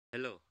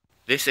Hello.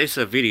 This is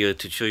a video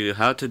to show you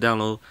how to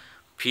download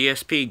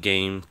PSP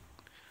game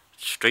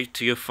straight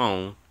to your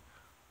phone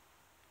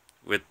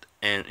with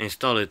and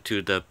install it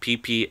to the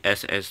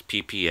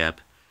PPSSPP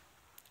app.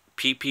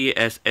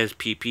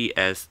 PPSSPP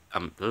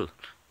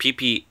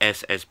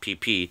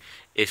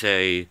is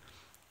a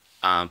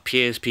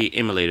PSP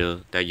emulator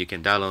that you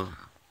can download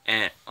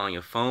on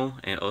your phone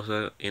and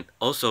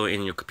also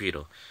in your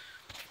computer.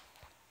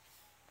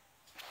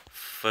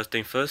 First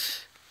thing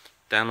first,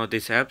 download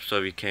this app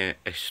so we can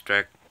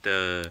extract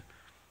the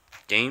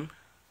game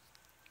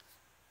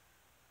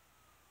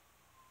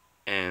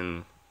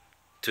and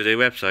to the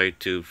website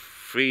to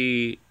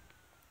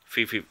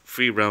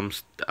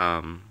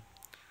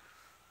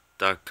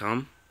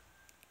freeroms.com.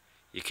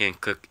 You can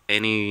click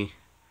any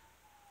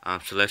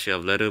selection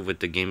of letter with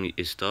the game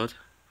installed.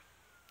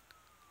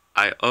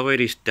 I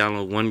already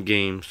downloaded one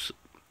game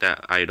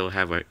that I don't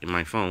have in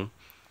my phone,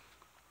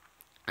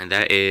 and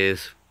that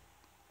is,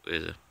 where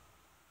is it?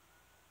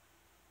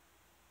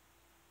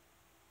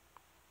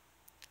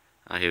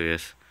 Here it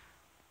is.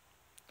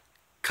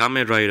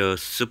 Kamen Rider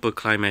Super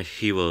Climax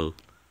Hero.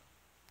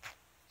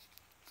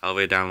 I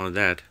already downloaded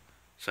that.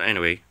 So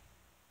anyway,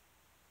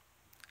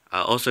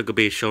 I'll also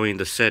be showing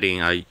the setting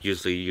I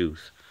usually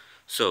use.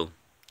 So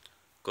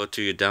go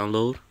to your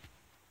download.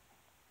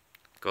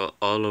 Go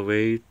all the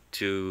way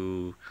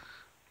to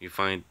you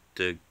find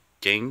the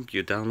game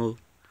you download.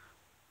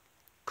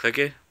 Click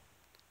it,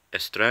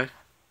 extract.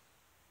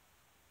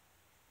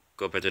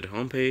 Go back to the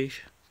home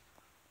page.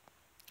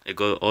 And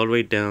go all the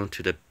way down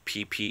to the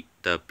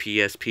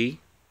PSP.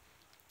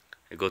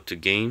 And go to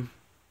game.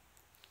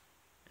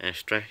 And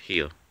extract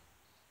here.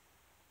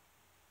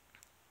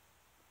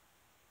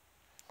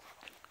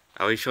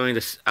 I will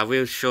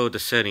show the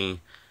setting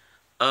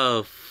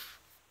of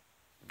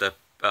the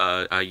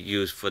I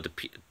use for the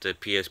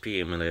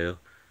PSP emulator.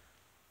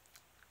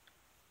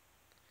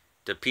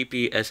 The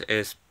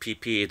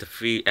PPSSPP is the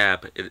free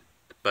app,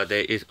 but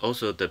there is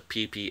also the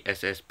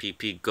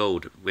PPSSPP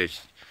Gold,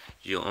 which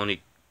you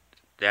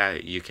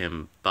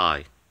can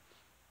buy.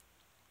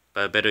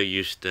 But I better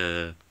use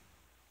the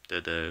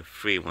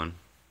free one.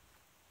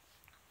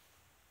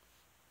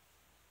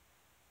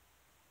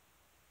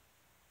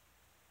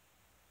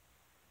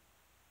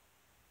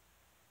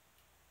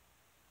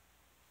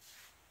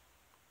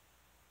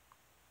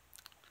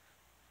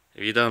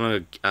 If you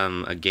download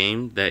a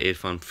game that is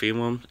from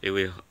freeform, it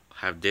will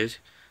have this.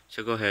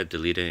 So go ahead,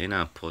 delete it. It's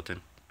not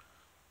important.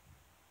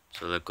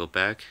 So let's go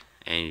back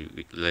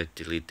and let's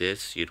delete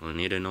this. You don't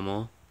need it no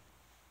more.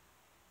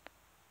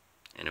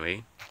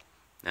 Anyway,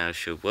 now it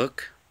should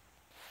work.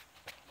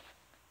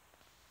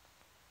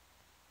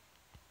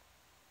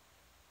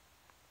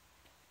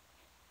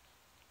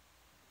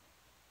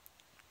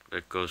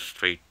 Let's go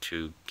straight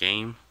to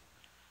game,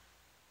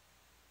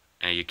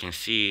 and you can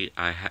see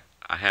I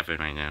have it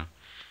right now.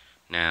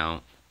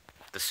 Now,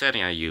 the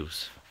setting I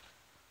use.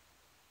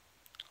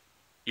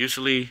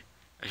 Usually,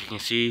 as you can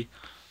see,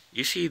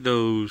 you see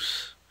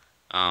those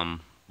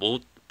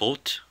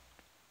bolt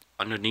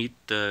underneath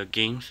the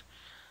games.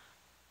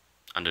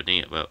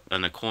 Well,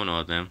 in the corner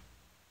of them.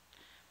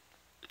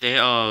 They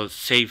are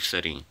save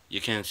setting. You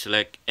can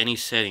select any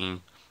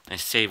setting and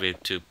save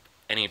it to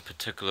any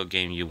particular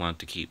game you want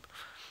to keep.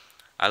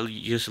 I'll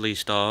usually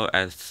start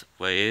as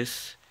what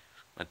is.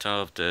 I turn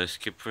off the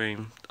skip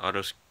frame,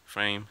 auto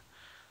frame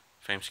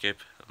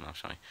skip. I'm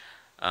sorry.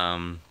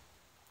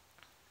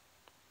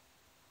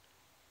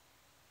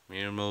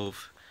 Mirror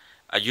move.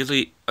 I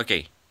usually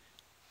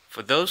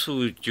for those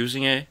who are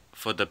using it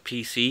for the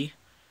PC,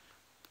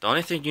 the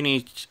only thing you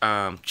need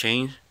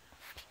change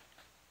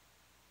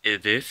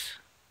is this.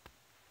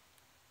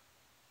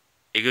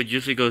 It could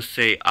usually go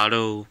say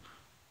auto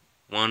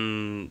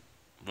 1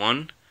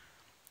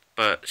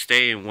 but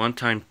stay in one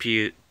time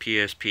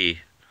PSP,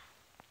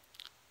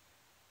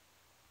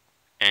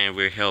 and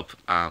will help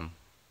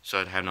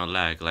so it have no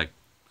lag like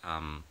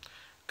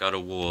God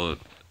of War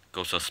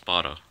Ghost of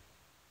Sparta.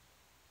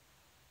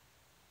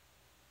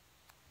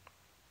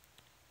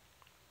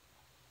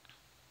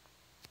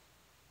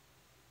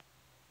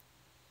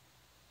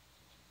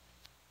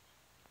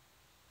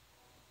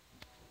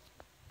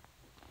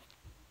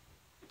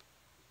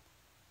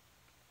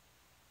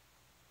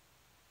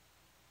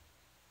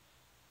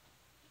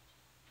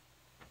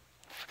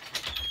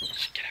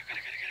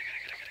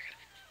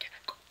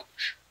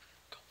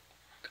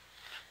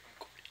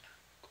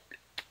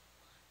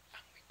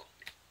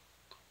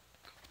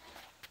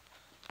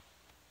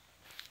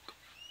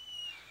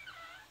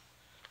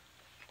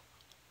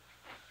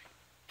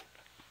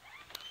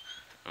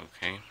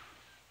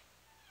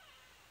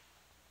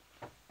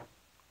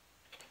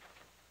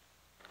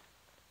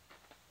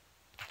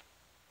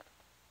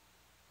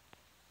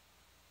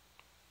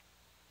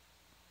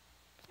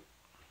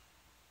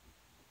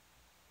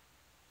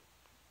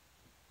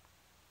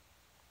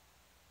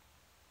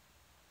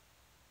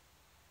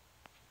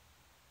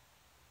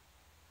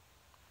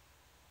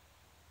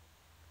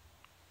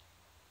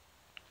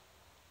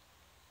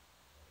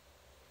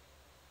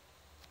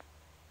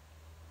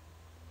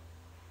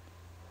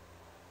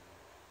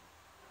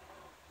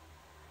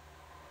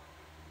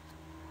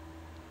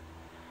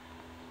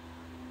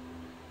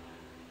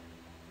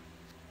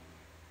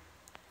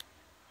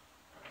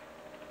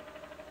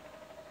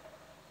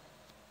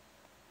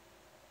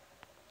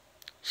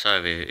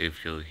 Sorry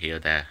if you hear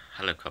that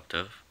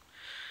helicopter.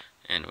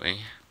 Anyway,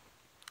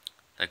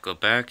 let's go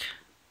back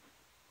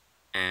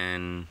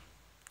and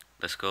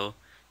let's go.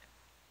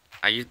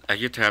 I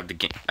used to have the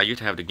game. I used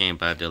to have the game,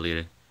 but I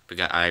deleted it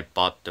because I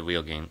bought the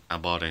real game. I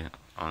bought it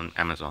on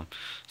Amazon.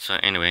 So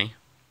anyway,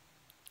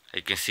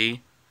 you can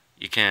see,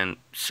 you can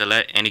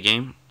select any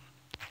game.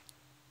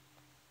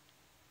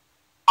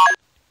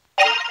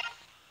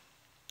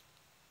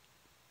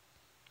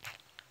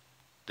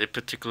 The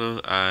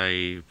particular,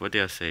 what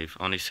did I save?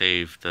 Only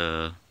save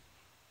the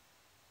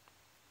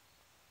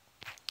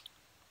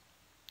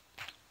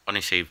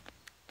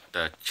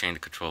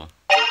change control.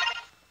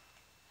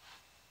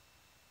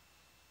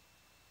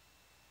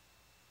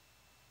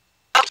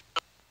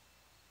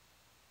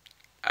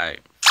 I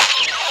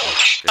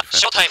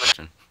Showtime.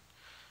 仮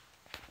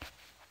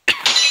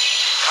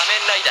面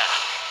ライダー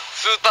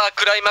スーパー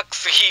クライマック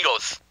スヒーロー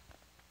ズ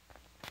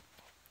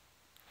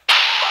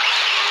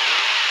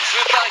ス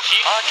ーパーヒ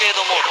ーアーケー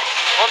ドモード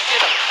コンピュー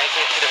ターで対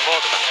戦するモー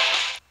ドだ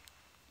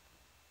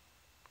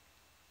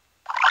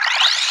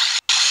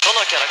ど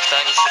のキャラクタ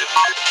ーにする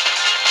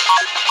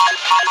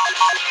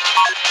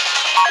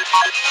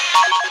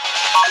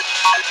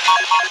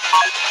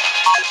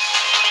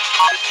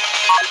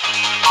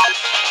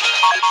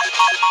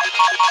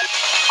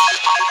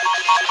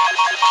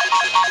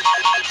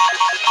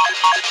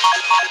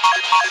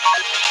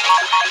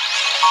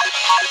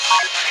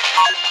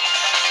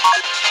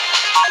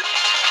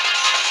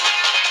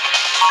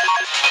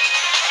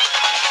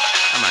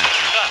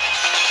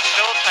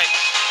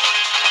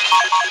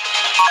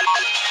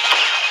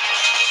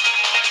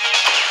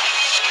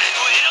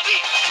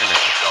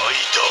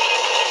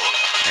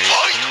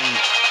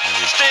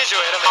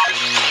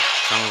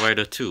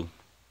Songwriter 2.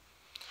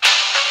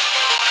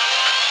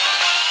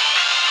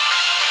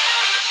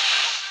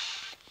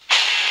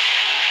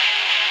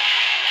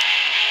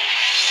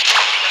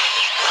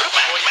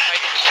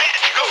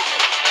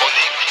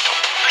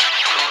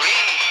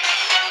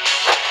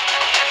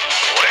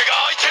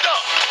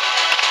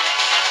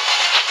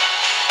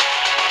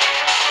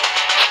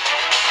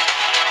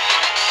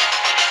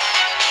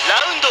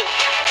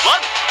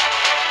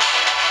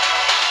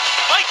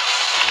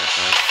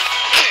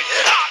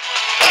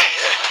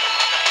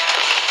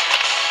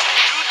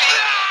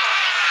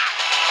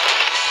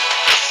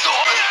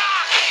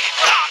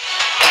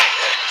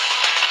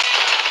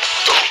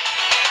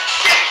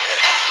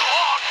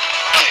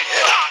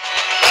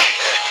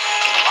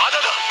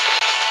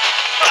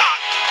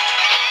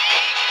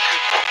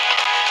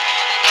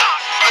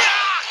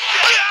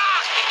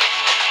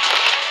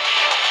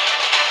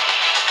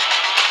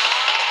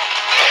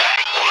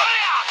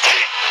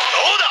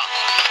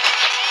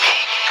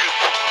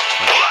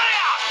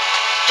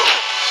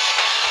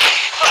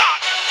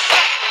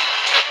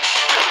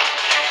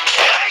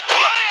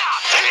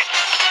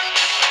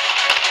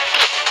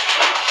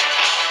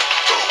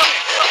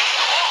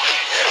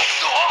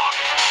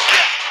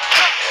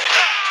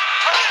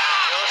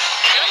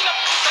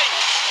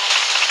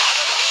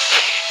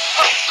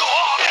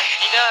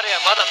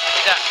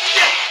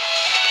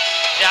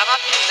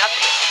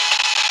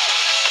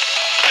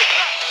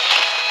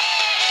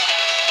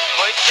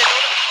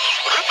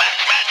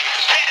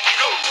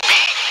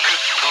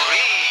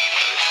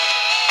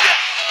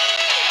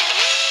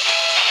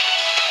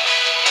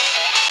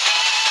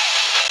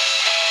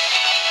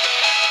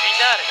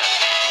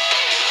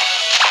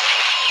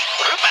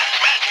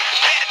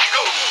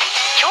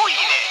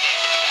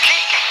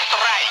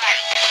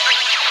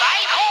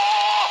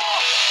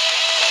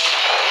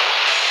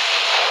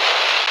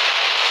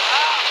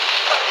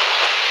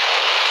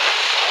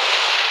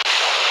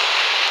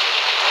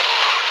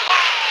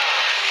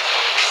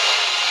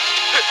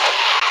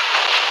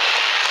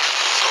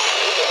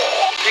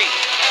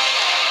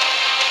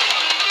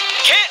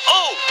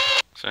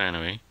 So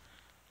anyway,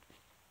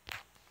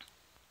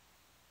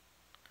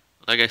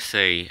 like I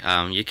say,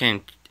 you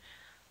can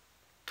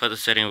put the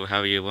setting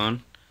however you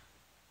want.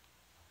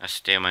 I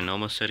stay on my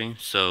normal setting,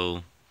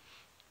 so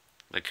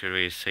like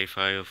create a save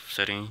file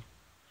setting,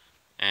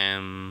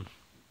 and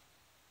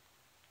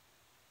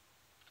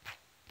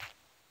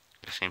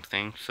the same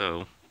thing.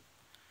 So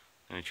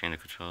let me change the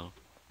control.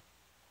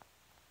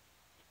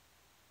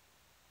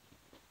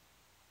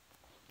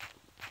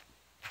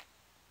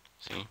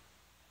 See?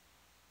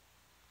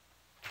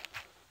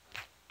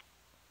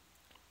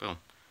 Boom.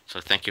 So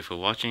thank you for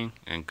watching,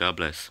 and God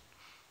bless.